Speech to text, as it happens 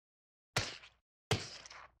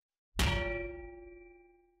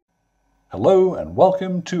Hello and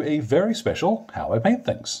welcome to a very special How I Paint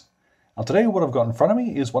Things. Now today what I've got in front of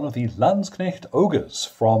me is one of the Landsknecht Ogres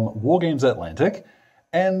from Wargames Atlantic,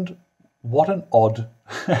 and what an odd,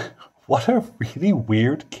 what a really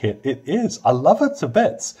weird kit it is. I love it to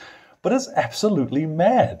bits, but it's absolutely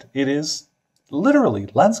mad. It is literally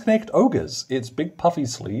Landsknecht Ogres. It's big puffy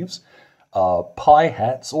sleeves, pie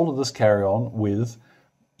hats, all of this carry on with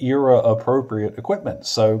era-appropriate equipment.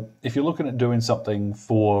 So if you're looking at doing something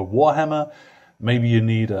for Warhammer, maybe you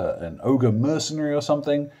need an ogre mercenary or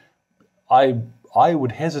something, I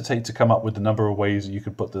would hesitate to come up with the number of ways you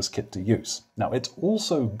could put this kit to use. Now, it's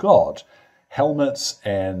also got helmets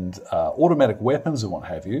and automatic weapons and what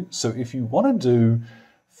have you, so if you want to do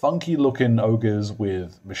funky-looking ogres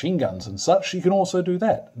with machine guns and such, you can also do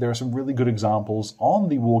that. There are some really good examples on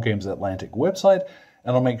the Wargames Atlantic website,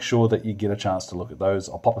 and I'll make sure that you get a chance to look at those.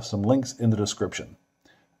 I'll pop up some links in the description.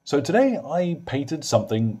 So today I painted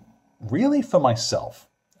something really for myself.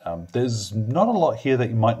 There's not a lot here that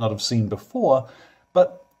you might not have seen before,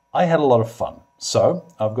 but I had a lot of fun.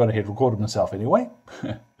 So I've gone ahead and recorded myself anyway.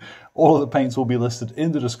 All of the paints will be listed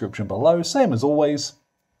in the description below, same as always.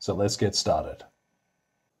 So let's get started.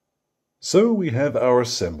 So we have our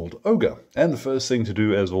assembled ogre, and the first thing to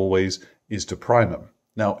do, as always, is to prime him.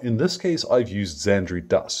 Now, in this case, I've used Zandri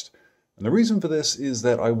dust. And the reason for this is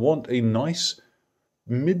that I want a nice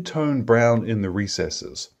mid-tone brown in the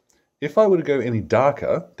recesses. If I were to go any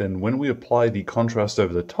darker, then when we apply the contrast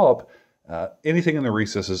over the top, anything in the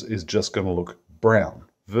recesses is just going to look brown,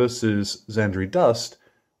 versus Zandri dust,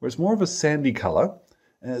 where it's more of a sandy color,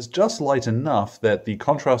 and it's just light enough that the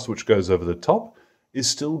contrast which goes over the top is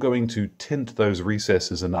still going to tint those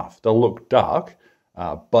recesses enough. They'll look dark,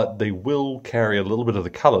 but they will carry a little bit of the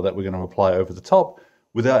color that we're going to apply over the top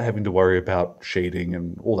without having to worry about shading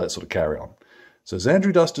and all that sort of carry on. So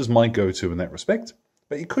Zandri dust is my go-to in that respect,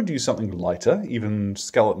 but you could use something lighter, even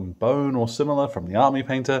skeleton bone or similar from the army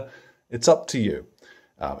painter. It's up to you.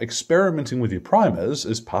 Experimenting with your primers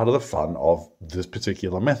is part of the fun of this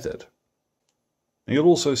particular method. Now you'll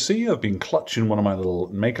also see I've been clutching one of my little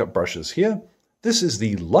makeup brushes here. This is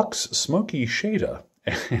the Lux Smoky Shader,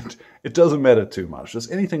 and it doesn't matter too much.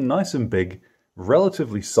 Just anything nice and big,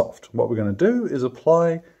 relatively soft. What we're going to do is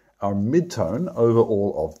apply our mid-tone over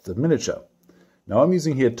all of the miniature. Now I'm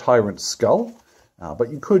using here Tyrant Skull, but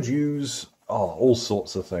you could use all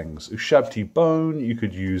sorts of things. Ushabti Bone, you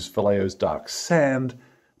could use Vallejo's Dark Sand.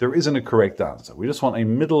 There isn't a correct answer. We just want a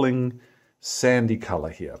middling sandy color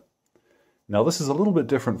here. Now this is a little bit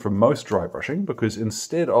different from most dry brushing, because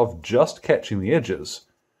instead of just catching the edges,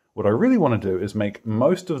 what I really want to do is make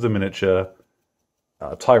most of the miniature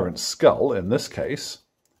Tyrant Skull, in this case,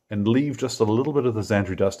 and leave just a little bit of the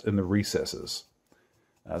Zandri dust in the recesses.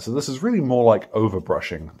 So this is really more like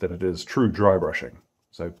overbrushing than it is true dry brushing.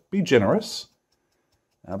 So be generous,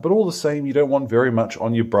 but all the same, you don't want very much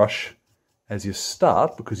on your brush as you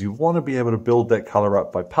start, because you want to be able to build that color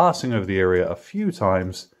up by passing over the area a few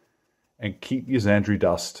times and keep your Zandri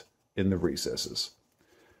dust in the recesses.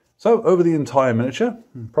 So over the entire miniature,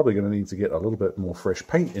 I'm probably going to need to get a little bit more fresh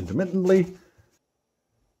paint intermittently.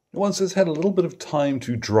 Once it's had a little bit of time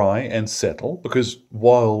to dry and settle, because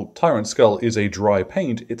while Tyrant Skull is a dry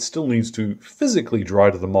paint, it still needs to physically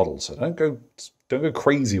dry to the model, so don't go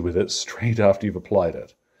crazy with it straight after you've applied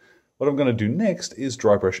it. What I'm going to do next is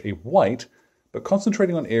dry brush a white, but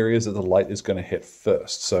concentrating on areas that the light is going to hit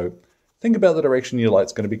first. So think about the direction your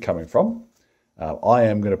light's going to be coming from. I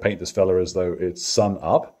am going to paint this fella as though it's sun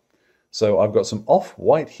up. So I've got some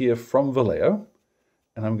off-white here from Vallejo,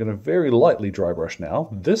 and I'm going to very lightly dry brush now.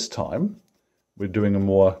 This time, we're doing a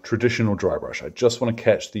more traditional dry brush. I just want to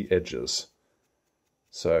catch the edges.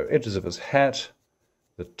 So edges of his hat,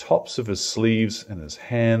 the tops of his sleeves and his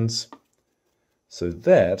hands, so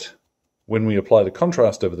that when we apply the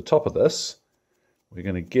contrast over the top of this, we're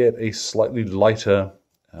going to get a slightly lighter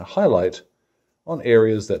highlight on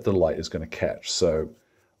areas that the light is going to catch. So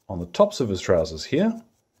on the tops of his trousers here,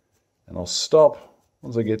 and I'll stop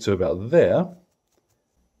once I get to about there.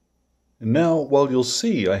 And now, while you'll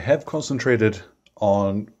see I have concentrated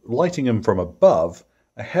on lighting him from above,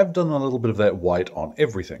 I have done a little bit of that white on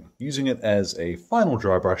everything, using it as a final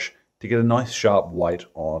dry brush to get a nice sharp white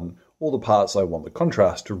on all the parts I want the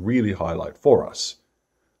contrast to really highlight for us.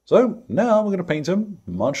 So now we're going to paint him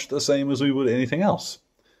much the same as we would anything else.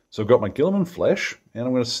 So I've got my Guilliman flesh, and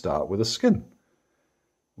I'm going to start with a skin.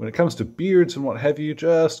 When it comes to beards and what have you,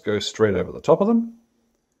 just go straight over the top of them.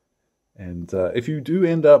 And if you do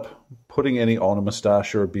end up putting any on a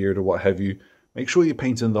moustache or a beard or what have you, make sure you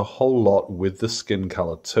paint in the whole lot with the skin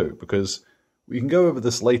color too, because we can go over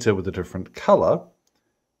this later with a different color,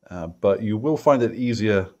 but you will find it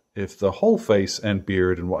easier if the whole face and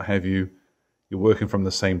beard and what have you, you're working from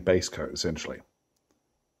the same base coat, essentially.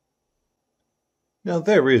 Now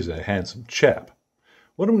there is a handsome chap.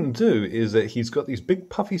 What I'm going to do is that he's got these big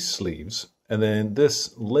puffy sleeves, and then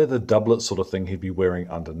this leather doublet sort of thing he'd be wearing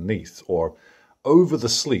underneath, or over the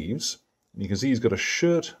sleeves. You can see he's got a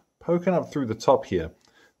shirt poking up through the top here.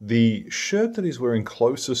 The shirt that he's wearing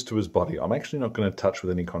closest to his body, I'm actually not going to touch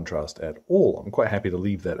with any contrast at all. I'm quite happy to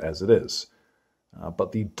leave that as it is.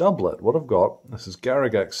 But the doublet, what I've got, this is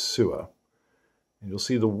Garaghak's sewer. And you'll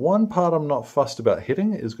see the one part I'm not fussed about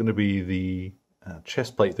hitting is going to be the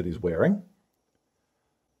chest plate that he's wearing.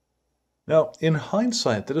 Now, in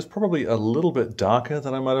hindsight, that is probably a little bit darker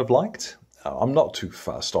than I might have liked. I'm not too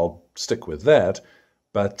fussed, I'll stick with that.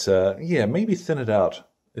 But yeah, maybe thin it out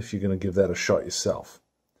if you're going to give that a shot yourself.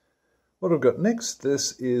 What I've got next,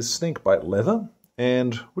 this is Snakebite leather,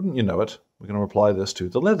 and wouldn't you know it, we're going to apply this to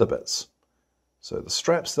the leather bits. So the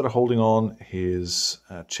straps that are holding on his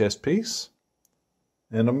chest piece,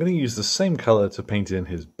 and I'm going to use the same color to paint in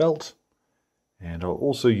his belt, and I'll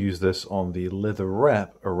also use this on the leather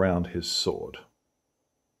wrap around his sword.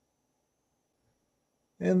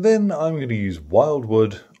 And then I'm going to use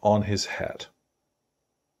Wyldwood on his hat.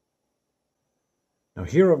 Now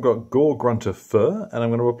here I've got Gore-Grunta Fur, and I'm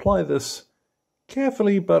going to apply this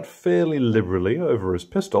carefully but fairly liberally over his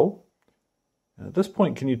pistol. And at this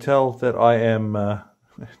point, can you tell that I am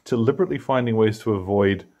deliberately finding ways to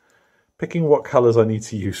avoid picking what colours I need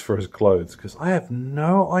to use for his clothes, because I have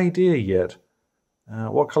no idea yet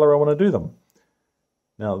what colour I want to do them.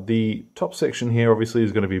 Now the top section here obviously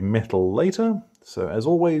is going to be metal later, so as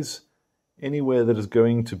always, anywhere that is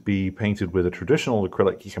going to be painted with a traditional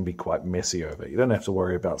acrylic, you can be quite messy over. You don't have to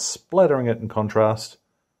worry about splattering it in contrast.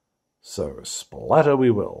 So splatter we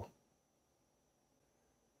will.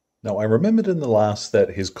 Now I remembered in the last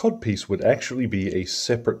that his codpiece would actually be a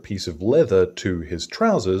separate piece of leather to his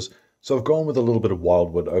trousers, so I've gone with a little bit of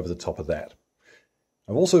Wyldwood over the top of that.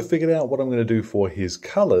 I've also figured out what I'm going to do for his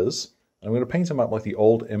colours. I'm going to paint him up like the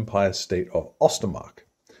old Empire state of Oathmark.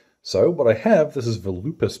 So what I have, this is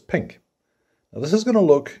Volupus pink. Now this is going to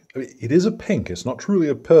look, it is a pink, it's not truly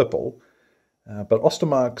a purple, but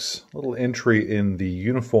Oathmark's little entry in the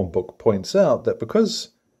uniform book points out that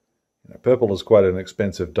because purple is quite an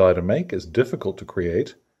expensive dye to make, it's difficult to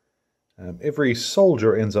create, every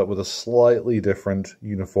soldier ends up with a slightly different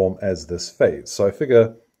uniform as this fades. So I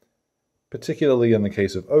figure, particularly in the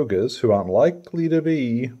case of ogres, who aren't likely to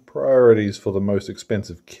be priorities for the most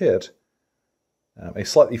expensive kit, a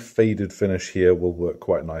slightly faded finish here will work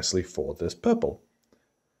quite nicely for this purple.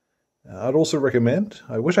 I'd also recommend,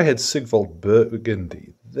 I wish I had Sigvold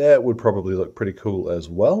Burgundy. That would probably look pretty cool as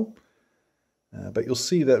well. But you'll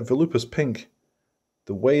see that Volupus pink,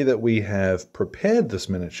 the way that we have prepared this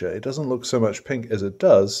miniature, it doesn't look so much pink as it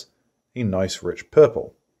does a nice rich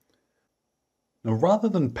purple. Now rather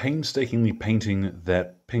than painstakingly painting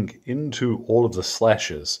that pink into all of the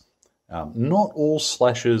slashes, not all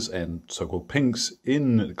slashes and so-called pinks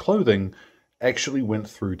in clothing actually went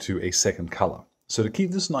through to a second color. So to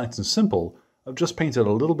keep this nice and simple, I've just painted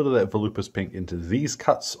a little bit of that Volupus pink into these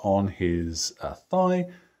cuts on his thigh.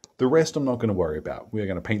 The rest I'm not going to worry about. We're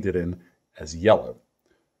going to paint it in as yellow.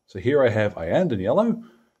 So here I have Iandan yellow.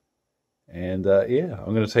 And yeah,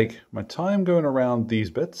 I'm going to take my time going around these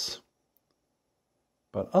bits.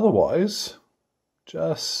 But otherwise,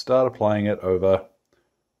 just start applying it over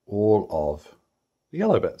all of the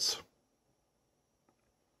yellow bits.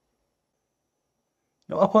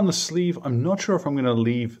 Now up on the sleeve, I'm not sure if I'm going to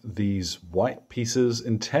leave these white pieces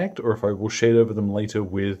intact or if I will shade over them later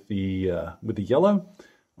with the yellow.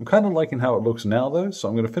 I'm kind of liking how it looks now though, so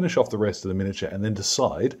I'm going to finish off the rest of the miniature and then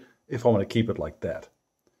decide if I want to keep it like that.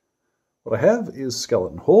 What I have is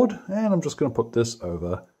Skeleton Horde, and I'm just going to put this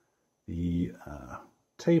over the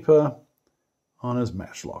taper on his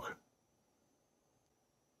matchlock.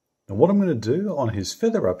 And what I'm going to do on his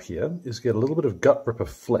feather up here is get a little bit of gut ripper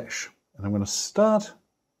flesh. And I'm going to start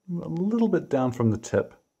a little bit down from the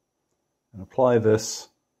tip and apply this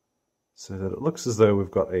so that it looks as though we've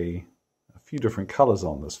got a few different colors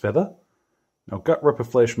on this feather. Now gut ripper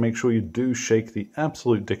flesh, make sure you do shake the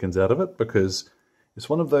absolute dickens out of it, because it's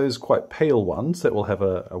one of those quite pale ones that will have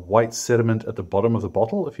a white sediment at the bottom of the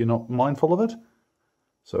bottle if you're not mindful of it.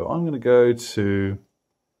 So I'm going to go to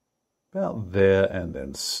about there and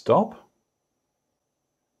then stop.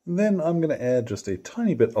 And then I'm going to add just a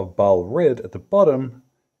tiny bit of Bile Red at the bottom.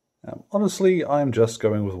 Honestly, I'm just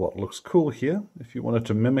going with what looks cool here. If you wanted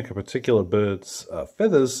to mimic a particular bird's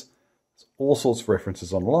feathers, there's all sorts of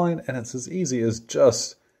references online, and it's as easy as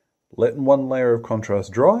just letting one layer of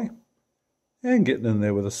contrast dry and getting in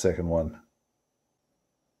there with a second one.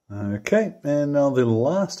 Okay, and now the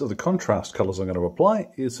last of the contrast colours I'm going to apply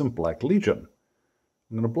is some Black Legion.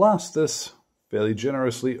 I'm going to blast this fairly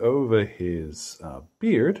generously over his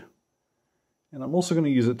beard, and I'm also going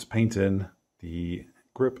to use it to paint in the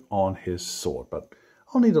grip on his sword, but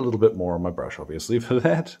I'll need a little bit more on my brush obviously for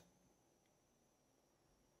that.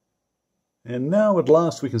 And now at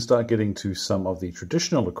last we can start getting to some of the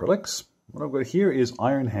traditional acrylics. What I've got here is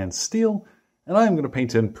Iron Hand Steel, and I'm going to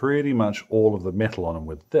paint in pretty much all of the metal on him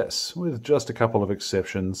with this, with just a couple of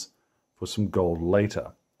exceptions for some gold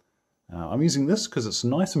later. I'm using this because it's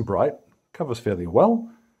nice and bright, covers fairly well,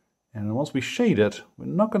 and once we shade it, we're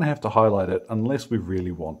not going to have to highlight it unless we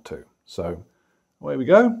really want to. So away we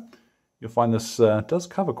go. You'll find this does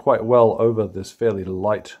cover quite well over this fairly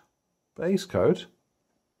light base coat,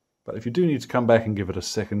 but if you do need to come back and give it a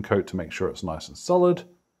second coat to make sure it's nice and solid,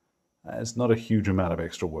 it's not a huge amount of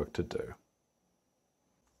extra work to do.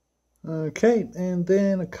 Okay, and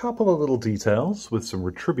then a couple of little details with some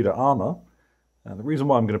Retributor armor. The reason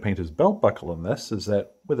why I'm going to paint his belt buckle in this is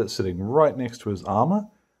that with it sitting right next to his armor,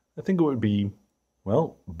 I think it would be,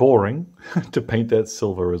 well, boring to paint that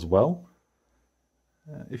silver as well.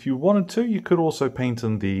 If you wanted to, you could also paint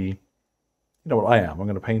in the, you know what I am, I'm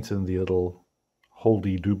going to paint in the little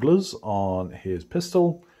holdy doublers on his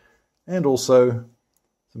pistol, and also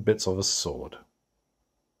some bits of his sword.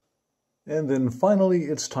 And then finally,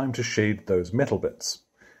 it's time to shade those metal bits.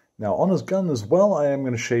 Now on his gun as well, I am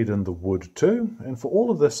going to shade in the wood too, and for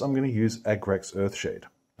all of this I'm going to use Agrac's Earthshade.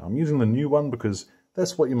 Now, I'm using the new one because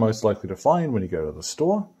that's what you're most likely to find when you go to the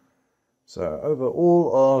store. So over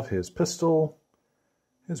all of his pistol,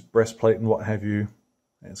 his breastplate and what have you,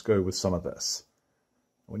 let's go with some of this.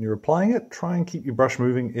 When you're applying it, try and keep your brush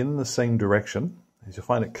moving in the same direction, as you'll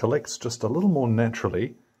find it collects just a little more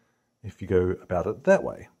naturally if you go about it that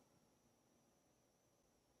way.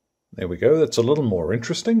 There we go, that's a little more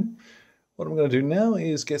interesting. What I'm going to do now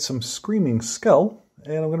is get some Screaming Skull,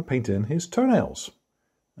 and I'm going to paint in his toenails.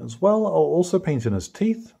 As well, I'll also paint in his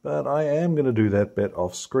teeth, but I am going to do that bit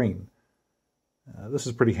off screen. This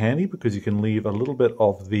is pretty handy because you can leave a little bit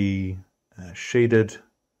of the shaded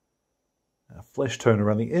flesh tone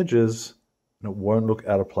around the edges, and it won't look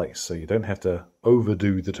out of place, so you don't have to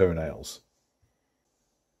overdo the toenails.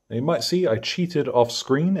 Now you might see I cheated off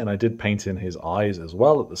screen and I did paint in his eyes as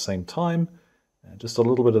well at the same time. Just a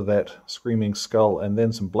little bit of that Screaming Skull and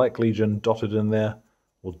then some Black Legion dotted in there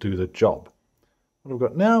will do the job. What I've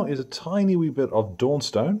got now is a tiny wee bit of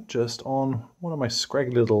Dawnstone just on one of my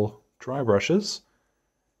scraggly little dry brushes,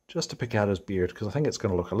 just to pick out his beard, because I think it's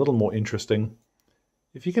going to look a little more interesting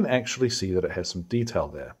if you can actually see that it has some detail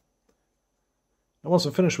there. Now once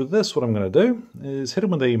I'm finished with this, what I'm going to do is hit him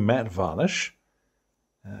with a matte varnish,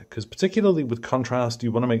 because particularly with contrast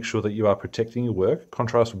you want to make sure that you are protecting your work.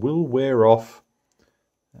 Contrast will wear off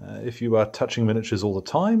if you are touching miniatures all the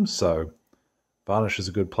time, so varnish is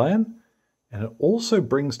a good plan, and it also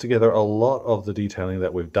brings together a lot of the detailing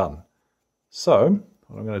that we've done. So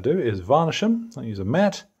what I'm going to do is varnish him. I'll use a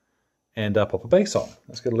matte and pop a base on.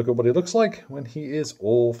 Let's get a look at what he looks like when he is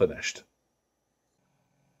all finished.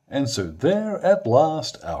 And so there at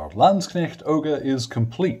last our Landsknecht Ogre is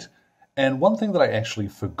complete. And one thing that I actually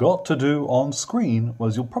forgot to do on screen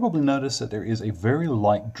was you'll probably notice that there is a very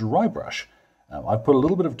light dry brush. I've put a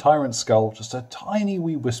little bit of Tyrant Skull, just a tiny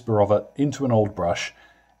wee whisper of it, into an old brush.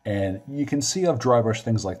 And you can see I've dry brushed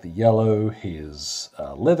things like the yellow, his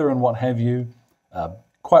leather and what have you.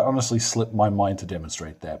 Quite honestly slipped my mind to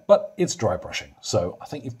demonstrate that, but it's dry brushing, so I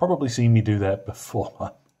think you've probably seen me do that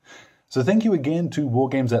before. So thank you again to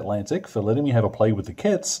Wargames Atlantic for letting me have a play with the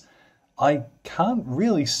kits. I can't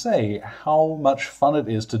really say how much fun it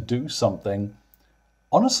is to do something.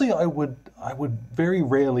 Honestly, I would very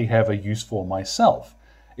rarely have a use for myself.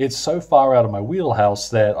 It's so far out of my wheelhouse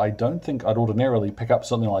that I don't think I'd ordinarily pick up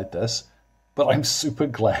something like this, but I'm super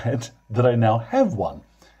glad that I now have one.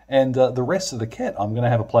 And the rest of the kit I'm going to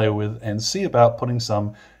have a play with and see about putting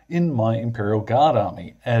some in my Imperial Guard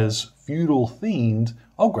army as feudal-themed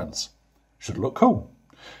Ogres. Should look cool.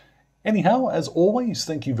 Anyhow, as always,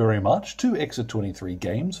 thank you very much to Exit 23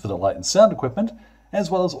 Games for the light and sound equipment, as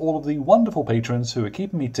well as all of the wonderful patrons who are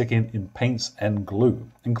keeping me ticking in paints and glue,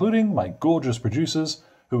 including my gorgeous producers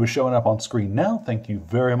who are showing up on screen now. Thank you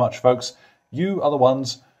very much, folks. You are the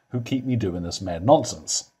ones who keep me doing this mad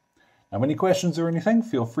nonsense. Now, any questions or anything,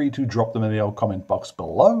 feel free to drop them in the old comment box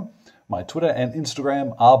below. My Twitter and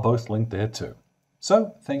Instagram are both linked there too.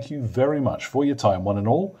 So, thank you very much for your time, one and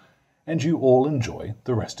all, and you all enjoy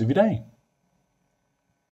the rest of your day.